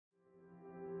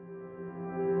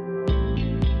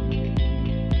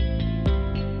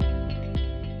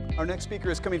Our next speaker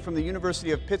is coming from the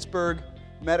University of Pittsburgh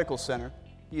Medical Center.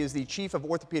 He is the Chief of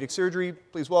Orthopedic Surgery.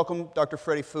 Please welcome Dr.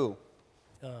 Freddie Fu.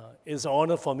 It's an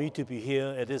honor for me to be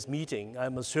here at this meeting.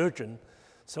 I'm a surgeon,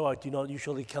 so I do not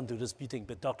usually come to this meeting,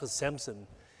 but Dr. Sampson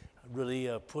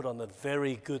really put on a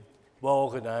very good,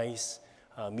 well-organized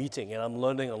meeting, and I'm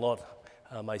learning a lot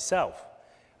myself.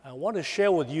 I want to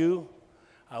share with you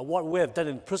what we have done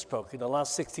in Pittsburgh in the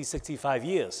last 60, 65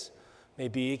 years.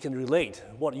 Maybe you can relate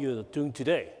what you're doing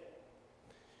today.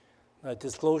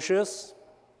 Disclosures.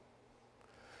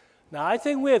 Now, I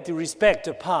think we have to respect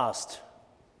the past,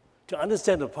 to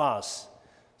understand the past,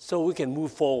 so we can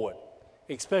move forward,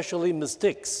 especially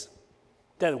mistakes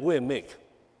that we make.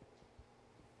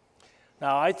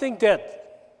 Now, I think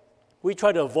that we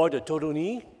try to avoid a total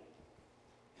knee,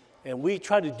 and we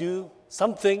try to do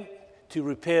something to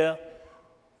repair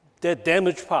that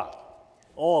damaged part.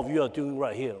 All of you are doing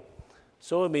right here.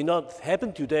 So it may not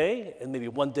happen today, and maybe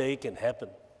one day it can happen.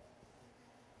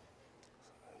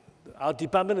 Our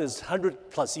department is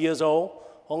 100+ years old,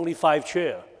 only 5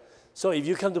 chairs. So if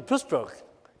you come to Pittsburgh,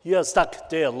 you are stuck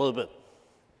there a little bit.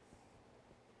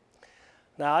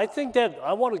 Now, I think that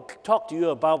I want to talk to you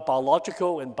about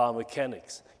biological and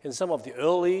biomechanics in some of the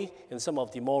early and some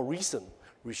of the more recent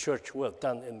research work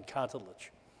done in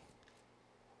cartilage.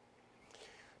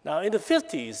 Now, in the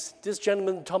 50s, this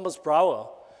gentleman, Thomas Brower,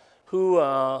 who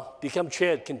became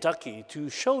chair at Kentucky, to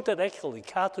show that actually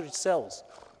cartilage cells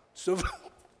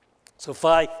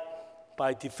survive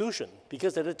by diffusion,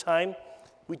 because at the time,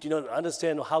 we do not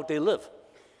understand how they live.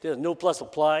 There's no blood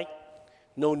supply,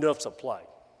 no nerve supply.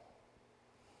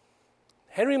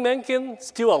 Henry Mencken,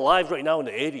 still alive right now in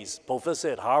the 80s, professor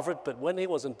at Harvard, but when he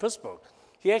was in Pittsburgh,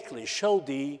 he actually showed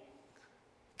the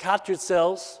cartilage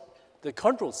cells, the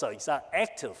control cells, are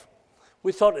active.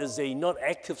 We thought it was a not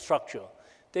active structure.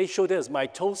 They showed there's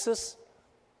mitosis,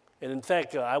 and in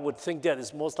fact, I would think that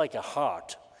it's most like a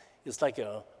heart. It's like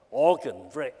an organ,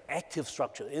 very active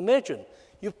structure. Imagine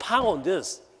you pound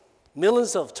this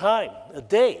millions of times a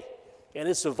day, and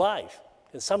it survives,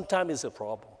 and sometimes it's a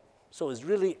problem. So it's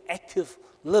really active,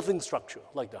 living structure,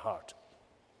 like the heart.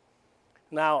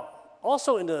 Now,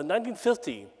 also in the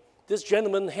 1950s, this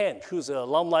gentleman, Hand, who's an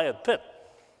alumni at Pitt,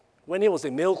 when he was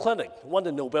in Mayo Clinic, won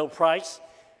the Nobel Prize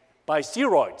by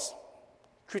steroids,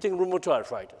 treating rheumatoid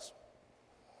arthritis.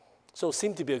 So it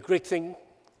seemed to be a great thing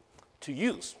to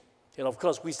use. And of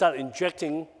course, we started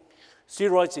injecting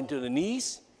steroids into the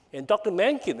knees, and Dr.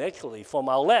 Mencken, actually, from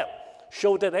our lab,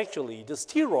 showed that actually the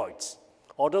steroids,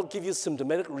 although give you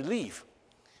symptomatic relief,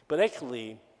 but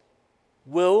actually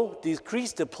will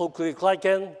decrease the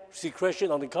proteoglycan secretion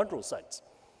on the chondrocytes.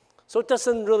 So it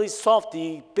doesn't really solve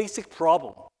the basic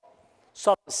problem,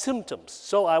 solve the symptoms.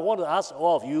 So I want to ask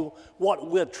all of you what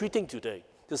we're treating today,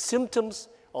 the symptoms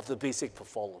of the basic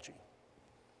pathology.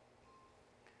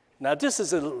 Now, this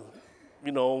is a,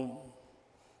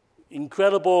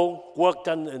 incredible work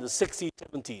done in the 60s,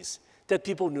 70s that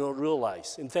people don't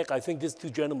realize. In fact, I think these two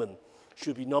gentlemen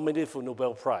should be nominated for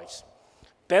Nobel Prize.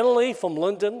 Bentley from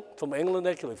London, from England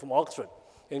actually, from Oxford,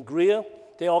 and Greer,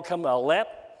 they all come to our lab.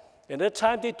 And at that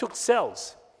time, they took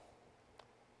cells,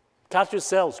 cartilage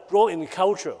cells, grow in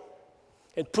culture,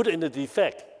 and put it in a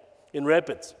defect in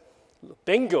rabbits.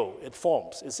 Bingo, it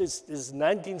forms. It's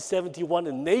 1971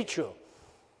 in Nature.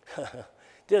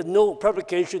 There's no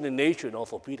publication in Nature in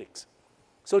orthopedics.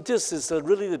 So this is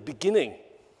really the beginning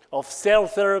of cell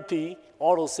therapy,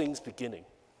 all those things beginning.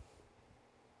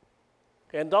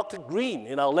 And Dr. Green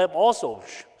in our lab also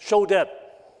showed that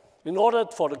in order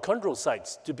for the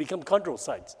chondrocytes to become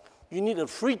chondrocytes, you need a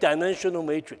three-dimensional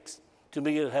matrix to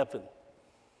make it happen.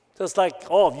 Just like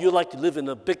all of you like to live in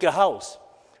a bigger house,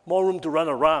 more room to run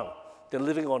around than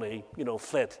living on a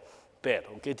flat bed.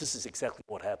 Okay, this is exactly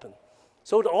what happened.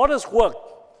 So all this work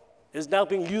is now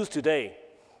being used today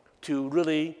to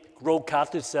really grow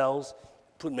cartilage cells,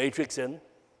 put matrix in.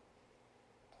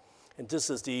 And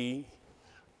this is the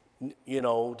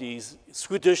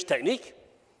Swedish technique,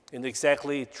 and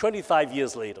exactly 25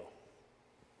 years later.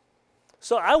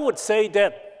 So I would say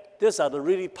that these are the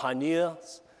really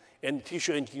pioneers in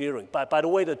tissue engineering. By the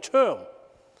way, the term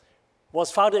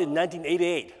was founded in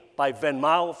 1988 by Van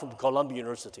Mao from Columbia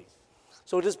University.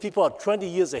 So these people are 20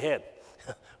 years ahead.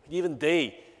 Even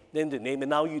they named the name, and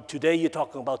now today you're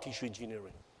talking about tissue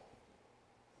engineering.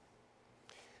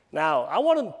 Now, I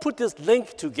want to put this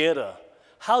link together.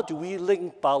 How do we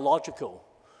link biological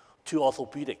to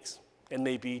orthopedics and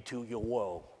maybe to your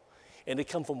world? And they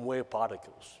come from wear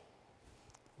particles.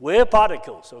 Wear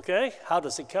particles, okay? How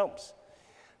does it come?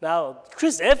 Now,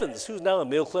 Chris Evans, who's now in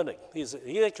Mayo Clinic,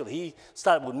 he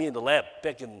started with me in the lab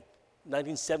back in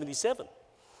 1977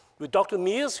 with Dr.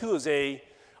 Mears, who is a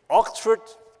Oxford,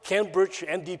 Cambridge,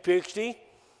 MD, PhD.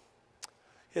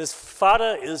 His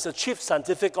father is the chief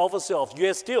scientific officer of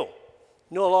US Steel.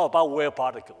 Know a lot about wear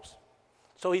particles.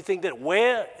 So he thinks that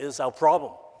wear is our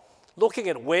problem. Looking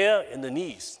at wear in the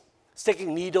knees,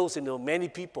 sticking needles into many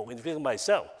people, including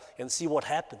myself, and see what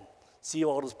happened. See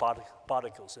all those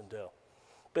particles in there.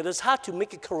 But it's hard to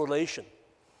make a correlation.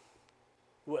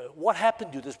 What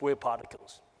happened to these wear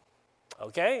particles?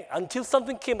 Okay? Until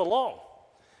something came along.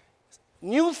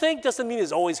 New thing doesn't mean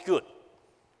it's always good.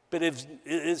 But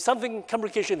if something,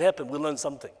 complication happened, we learn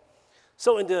something.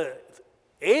 So in the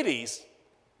 80s,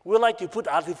 we like to put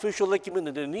artificial ligament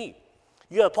in the knee.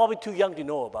 You are probably too young to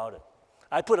know about it.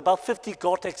 I put about 50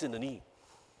 Gore-Tex in the knee.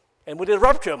 And with the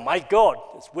rupture, my God,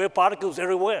 it's wear particles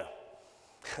everywhere.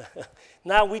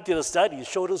 Now we did a study that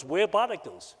showed us wear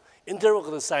particles.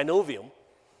 Interocular synovium.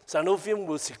 Synovium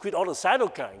will secrete all the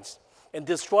cytokines and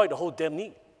destroy the whole damn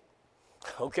knee.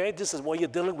 Okay, this is what you're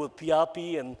dealing with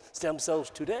PRP and stem cells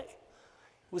today.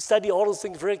 We study all those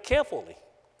things very carefully,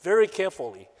 very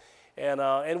carefully.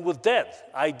 And with that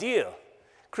idea,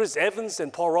 Chris Evans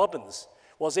and Paul Robbins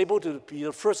was able to be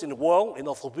the first in the world in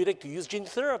orthopedic to use gene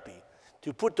therapy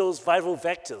to put those viral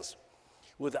vectors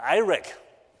with IREC,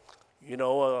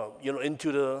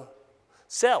 into the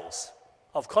cells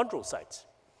of chondrocytes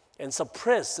and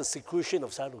suppress the secretion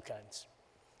of cytokines.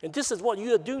 And this is what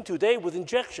you are doing today with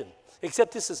injection,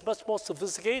 except this is much more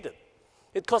sophisticated.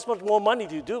 It costs much more money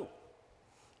to do.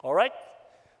 All right?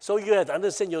 So you have to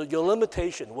understand your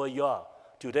limitation where you are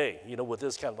today, with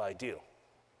this kind of idea.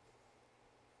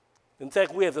 In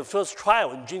fact, we have the first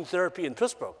trial in gene therapy in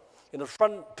Pittsburgh, in the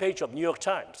front page of New York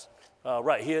Times,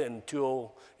 right here in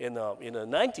the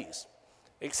 90s.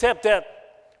 Except that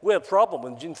we have a problem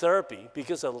with gene therapy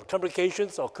because of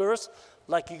complications occurs,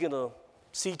 like you're going to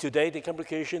see today, the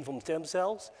complication from stem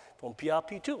cells, from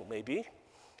PRP2 maybe.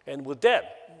 And with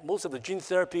that, most of the gene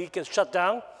therapy gets shut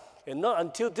down, and not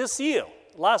until this year,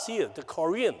 last year, the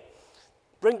Korean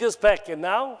bring this back, and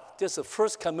now there's the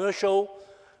first commercial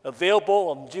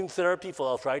available of gene therapy for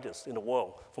arthritis in the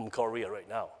world from Korea right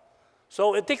now.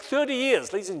 So it takes 30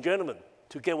 years, ladies and gentlemen,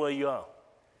 to get where you are.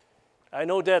 I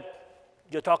know that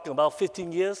you're talking about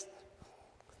 15 years,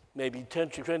 maybe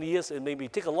 10 to 20 years, and maybe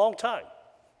take a long time.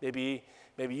 Maybe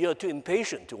you're too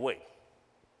impatient to wait.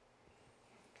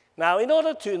 Now, in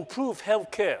order to improve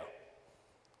healthcare,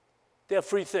 there are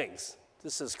three things.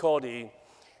 This is called the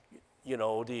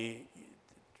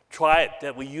triad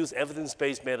that we use,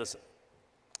 evidence-based medicine,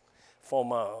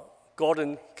 from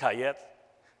Gordon Kayyet,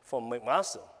 from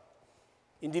McMaster.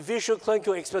 Individual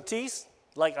clinical expertise,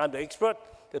 like I'm the expert,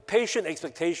 the patient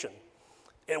expectation,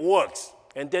 it works,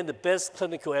 and then the best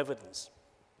clinical evidence.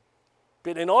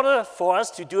 But in order for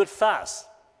us to do it fast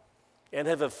and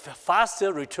have a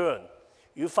faster return,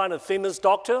 you find a famous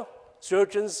doctor,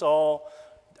 surgeons, or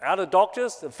other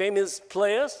doctors, the famous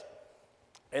players,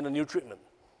 and a new treatment.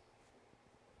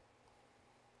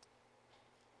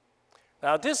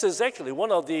 Now, this is actually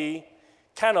one of the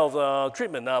kind of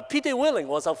treatment. Now, Peter Willing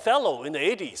was a fellow in the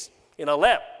 80s in a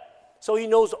lab. So he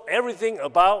knows everything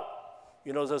about,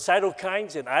 the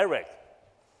cytokines and IREC.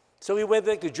 So he went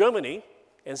back to Germany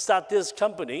and started this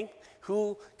company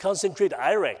who concentrate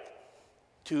IREC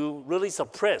to really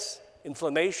suppress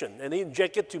inflammation. And he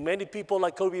injected to many people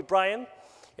like Kobe Bryant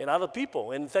and other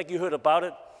people. And in fact, you heard about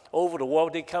it over the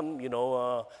world. They come,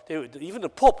 even the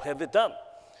Pope have it done.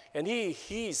 And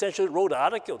he essentially wrote an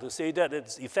article to say that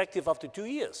it's effective after 2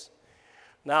 years.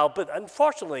 Now, but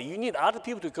unfortunately, you need other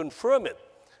people to confirm it.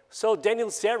 So Daniel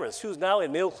Saris, who's now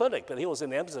in Mayo Clinic, but he was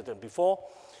in Amsterdam before,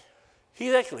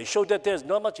 he actually showed that there's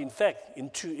not much effect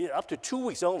up to 2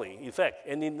 weeks only effect.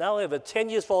 And he now have a 10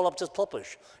 years follow-up just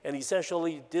published. And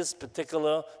essentially, this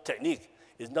particular technique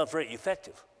is not very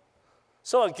effective.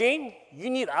 So again, you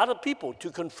need other people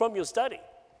to confirm your study.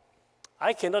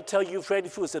 I cannot tell you Freddie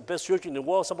Fu is the best surgeon in the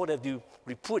world. Somebody have to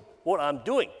report what I'm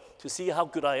doing to see how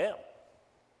good I am.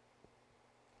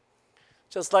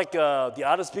 Just like the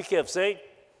other speaker have said,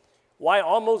 why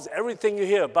almost everything you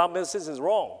hear about medicine is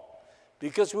wrong?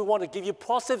 Because we want to give you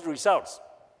positive results.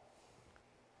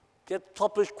 Get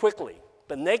published quickly.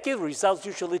 But negative results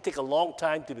usually take a long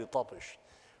time to be published.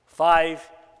 5,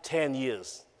 10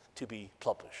 years to be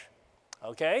published.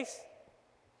 Okay?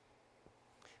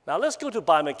 Now let's go to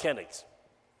biomechanics.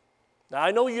 Now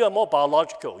I know you are more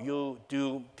biological. You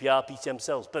do PRP stem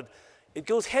cells, but it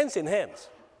goes hands in hands.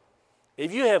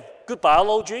 If you have good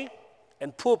biology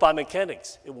and poor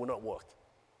biomechanics, it will not work.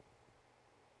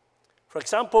 For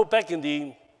example, back in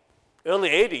the early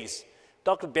 80s,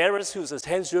 Dr. Barris, who's a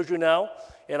hand surgeon now,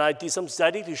 and I did some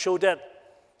study to show that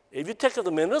if you take out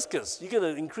the meniscus, you get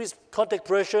an increased contact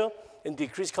pressure and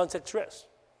decreased contact stress.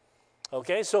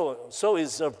 Okay, so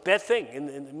it's a bad thing.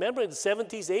 And remember in the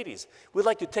 70s, 80s, we'd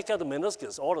like to take out the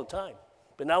meniscus all the time.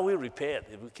 But now we repair it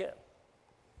if we can.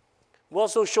 We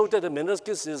also showed that the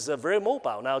meniscus is very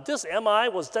mobile. Now, this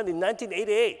MRI was done in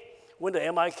 1988 when the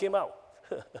MRI came out.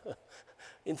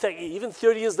 In fact, even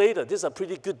 30 years later, this is a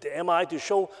pretty good MRI to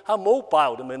show how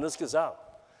mobile the meniscus are.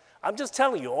 I'm just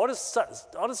telling you, all the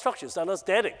structures are not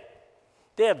static.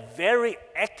 They are very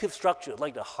active structures,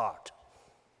 like the heart.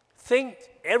 Think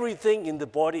everything in the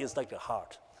body is like the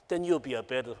heart. Then you'll be a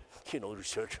better,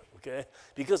 researcher, okay?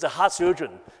 Because the heart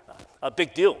surgeon, a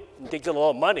big deal. It takes a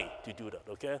lot of money to do that,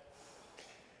 okay?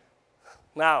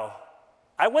 Now,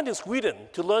 I went to Sweden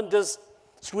to learn this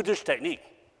Swedish technique.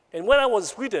 And when I was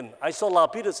in Sweden, I saw Lars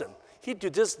Peterson. He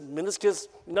did this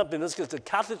the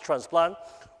cartilage transplant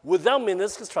without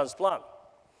meniscus transplant.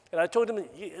 And I told him,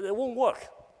 it won't work.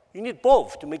 You need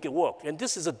both to make it work. And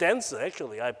this is a dancer,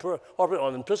 actually, I operated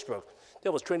on in Pittsburgh.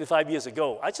 That was 25 years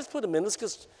ago. I just put a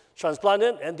meniscus transplant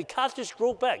in, and the cartilage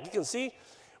grew back. You can see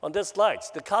on that slide,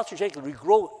 the cartilage actually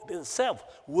regrow itself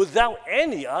without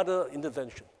any other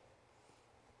intervention.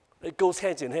 It goes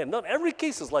hand in hand. Not every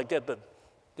case is like that, but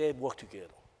they work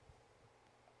together.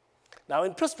 Now,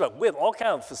 in Pittsburgh, we have all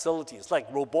kinds of facilities, like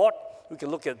robot. We can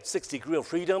look at 6 degrees of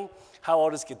freedom, how all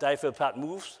this cadaver part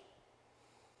moves.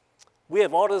 We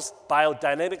have all this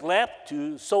biodynamic lab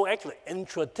to show actually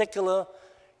intraarticular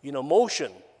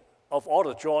motion of all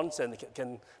the joints and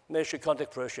can measure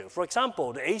contact pressure. For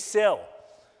example, the A cell.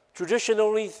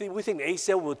 Traditionally, we think the A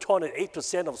cell will turn at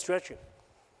 8% of stretching.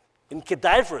 In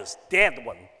cadavers, dead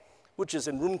one, which is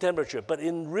in room temperature. But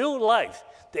in real life,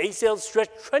 the A cells stretch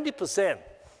 20%.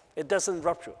 It doesn't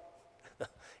rupture.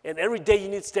 And every day you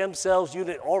need stem cells, you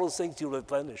need all those things to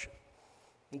replenish.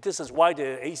 And this is why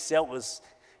the A cell is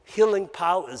healing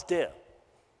power is there.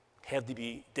 Have to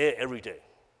be there every day.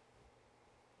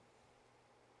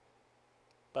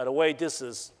 By the way, this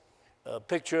is a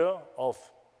picture of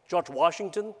George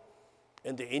Washington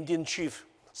and the Indian chief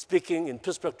speaking in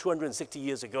Pittsburgh 260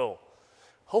 years ago.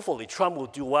 Hopefully, Trump will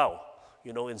do well,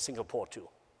 in Singapore too.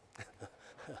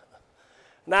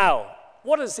 Now,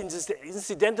 what is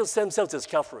incidental stem cell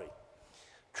discovery?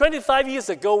 25 years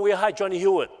ago, we hired Johnny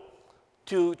Hewitt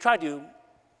to try to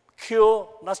cure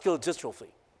muscular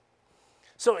dystrophy.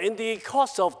 So in the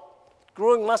course of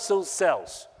growing muscle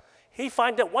cells, he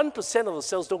found that 1% of the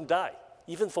cells don't die,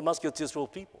 even for muscular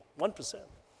dystrophy people, 1%.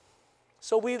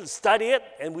 So we studied it,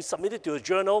 and we submitted it to a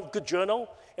journal, good journal,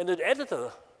 and the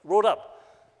editor wrote up,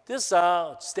 these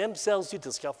are stem cells you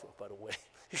discovered, by the way.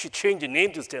 You should change the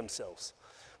name to stem cells.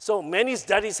 So many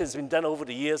studies has been done over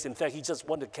the years. In fact, he just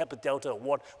won the Kappa Delta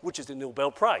Award, which is the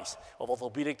Nobel Prize of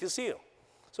orthopedic this year.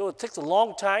 So it takes a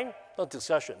long time, not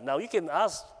discussion. Now you can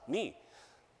ask me,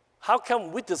 how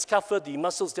come we discovered the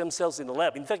muscle stem cells in the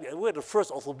lab? In fact, we're the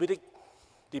first orthopedic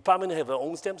department to have their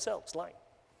own stem cells line.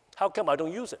 How come I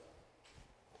don't use it?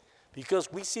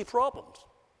 Because we see problems.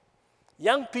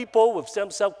 Young people with stem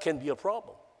cells can be a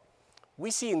problem. We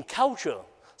see in culture,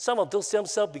 some of those stem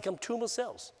cells become tumor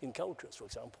cells in cultures, for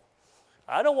example.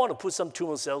 I don't want to put some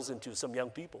tumor cells into some young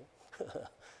people.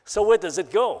 So where does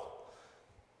it go?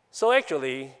 So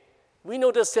actually, we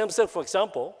know that stem cell, for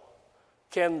example,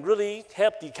 can really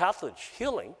help the cartilage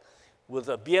healing with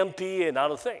a BMP and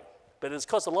other things. But it's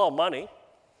cost a lot of money.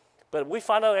 But we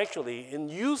find out actually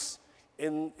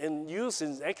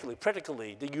actually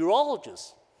practically, the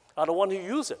urologists are the one who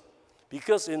use it.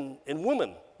 Because in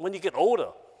women, when you get older,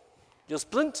 your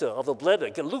splinter of the bladder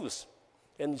get loose.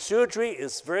 And surgery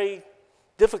is very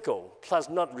difficult, plus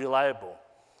not reliable.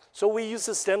 So we use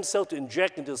the stem cell to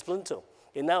inject into the splinter.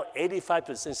 And now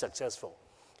 85% successful.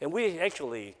 And we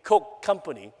actually, Coke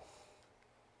company,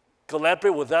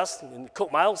 collaborate with us. And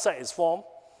Coke Myocyte is formed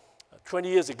 20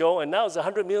 years ago. And now it's a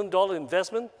 $100 million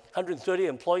investment, 130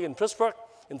 employees in Pittsburgh.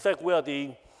 In fact, we are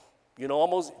the,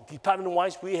 almost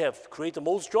department-wise, we have created the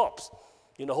most jobs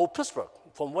in the whole Pittsburgh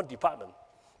from one department.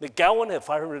 The Gowan have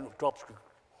 500 jobs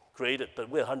created, but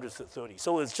we're 130.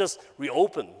 So it's just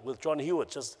reopened with John Hewitt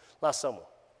just last summer.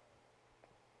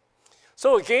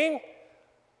 So again,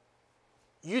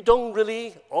 you don't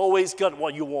really always get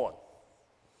what you want.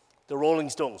 The Rolling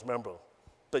Stones, remember.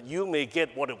 But you may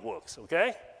get what it works,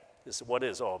 okay? This is what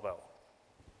it's all about.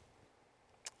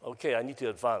 Okay, I need to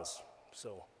advance.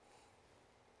 So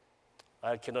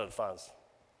I cannot advance.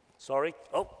 Sorry.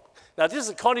 Oh, now this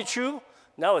is Connie Chu.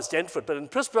 Now it's Stanford. But in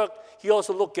Pittsburgh, he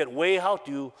also looked at how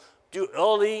to do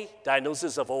early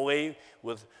diagnosis of OA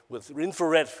with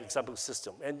infrared, for example,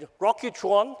 system. And Rocky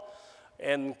Chuan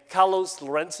and Carlos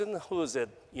Lorenzen, who was at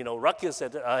Rutgers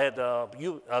at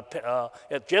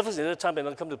Jefferson at the time, and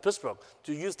then come to Pittsburgh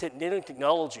to use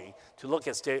technology to look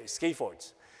at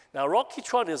scaphoids. Now, Rocky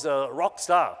Trot is a rock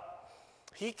star.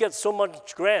 He gets so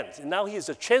much grants, and now he is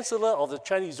the chancellor of the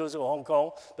Chinese University of Hong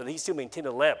Kong, but he still maintains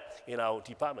a lab in our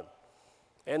department.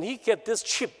 And he gets this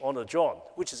chip on the jaw,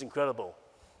 which is incredible.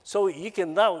 So he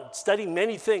can now study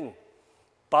many things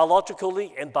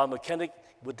biologically and biomechanic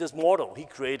with this model he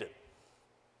created.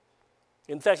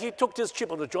 In fact, he took this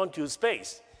chip on the jaw to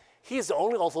space. He is the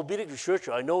only orthopedic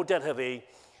researcher I know that have a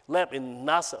lab in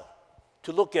NASA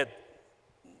to look at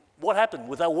what happened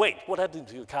without weight, what happened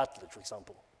to your cartilage, for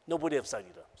example. Nobody has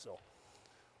studied that. So.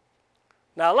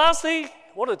 Now, lastly, I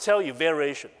want to tell you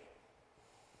variation.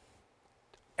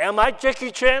 Am I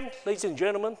Jackie Chan, ladies and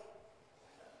gentlemen?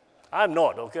 I'm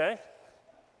not, okay?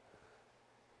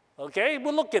 Okay,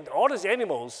 we look at all these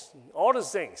animals, all these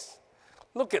things.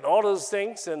 Look at all those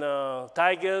things and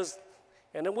tigers,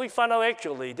 and then we find out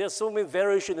actually there's so many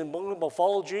variation in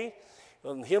morphology,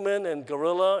 human and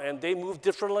gorilla, and they move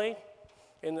differently.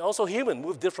 And also human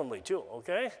move differently too,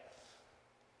 okay?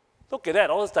 Look at that,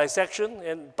 all this dissection,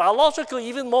 and biological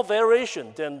even more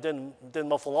variation than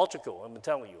morphological, I'm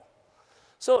telling you.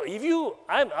 So if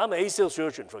I'm an ACL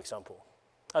surgeon, for example.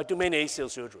 I do many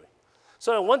ACL surgery.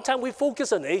 So at one time we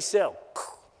focus on ACL.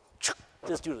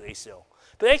 Just do the ACL.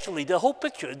 But actually the whole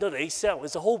picture is not ACL,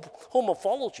 it's the whole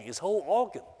morphology, it's the whole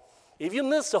organ. If you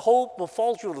miss the whole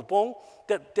morphology of the bone,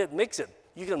 that makes it,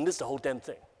 you're gonna miss the whole damn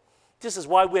thing. This is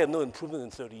why we have no improvement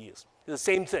in 30 years. It's the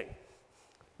same thing.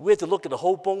 We have to look at the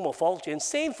whole bone morphology, and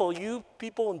same for you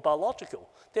people in biological.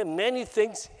 There are many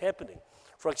things happening.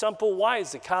 For example, why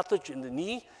is the cartilage in the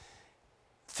knee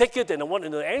thicker than the one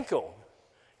in the ankle?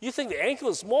 You think the ankle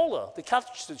is smaller, the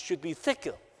cartilage should be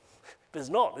thicker. But it's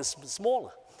not, it's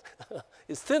smaller.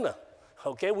 It's thinner,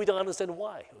 okay? We don't understand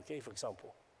why, okay, for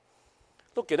example.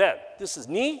 Look at that. This is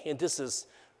knee, and this is,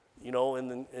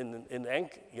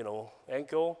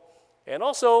 ankle. And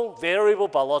also variable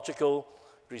biological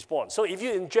response. So if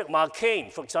you inject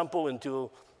Marcaine, for example,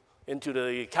 into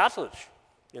the cartilage,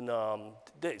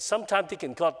 sometimes they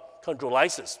can cause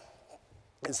chondrolysis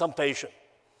in some patient.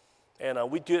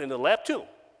 And we do it in the lab too.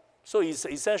 So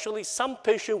essentially, some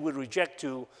patient will reject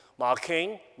to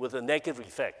Marcaine with a negative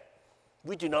effect.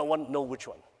 We do not want to know which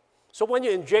one. So when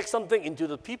you inject something into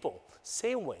the people,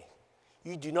 same way.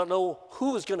 You do not know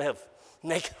who is going to have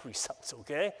negative results,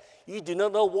 okay? You do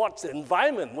not know what's the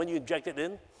environment when you inject it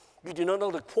in. You do not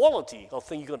know the quality of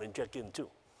thing you're going to inject into.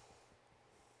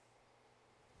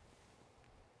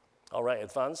 All right,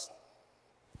 advanced.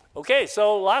 Okay,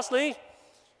 so lastly,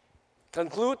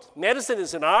 conclude, medicine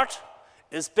is an art.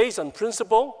 It's based on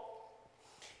principle.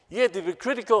 You have to be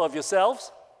critical of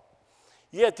yourselves.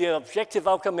 You have the objective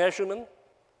outcome measurement.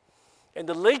 And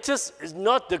the latest is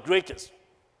not the greatest.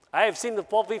 I have seen the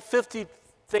probably 50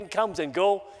 thing comes and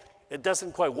go. It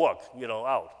doesn't quite work,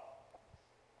 out.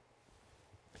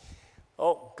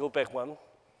 Oh, go back one.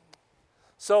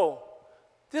 So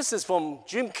this is from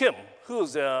Jim Kim,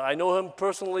 who's, I know him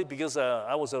personally because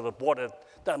I was at the board at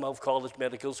Dartmouth College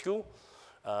Medical School.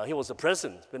 He was the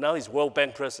president, but now he's World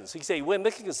Bank president. He said, we're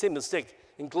making the same mistake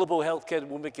in global healthcare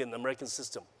we're making in the American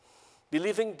system,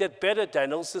 believing that better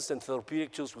diagnosis and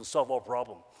therapeutic tools will solve our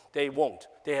problem. They won't.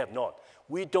 They have not.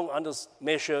 We don't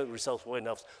measure results well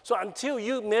enough. So until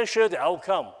you measure the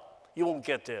outcome, you won't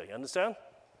get there. You understand?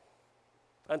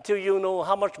 Until you know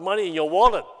how much money in your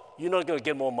wallet, you're not going to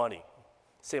get more money.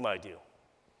 Same idea.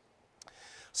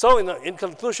 So in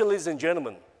conclusion, ladies and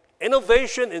gentlemen,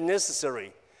 innovation is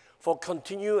necessary for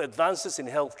continued advances in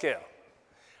healthcare.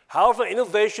 However,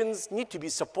 innovations need to be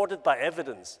supported by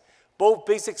evidence, both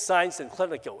basic science and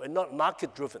clinical, and not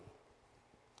market-driven.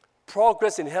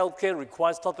 Progress in healthcare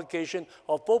requires publication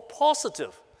of both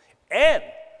positive and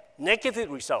negative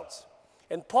results,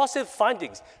 and positive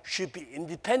findings should be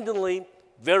independently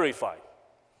verified.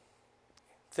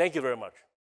 Thank you very much.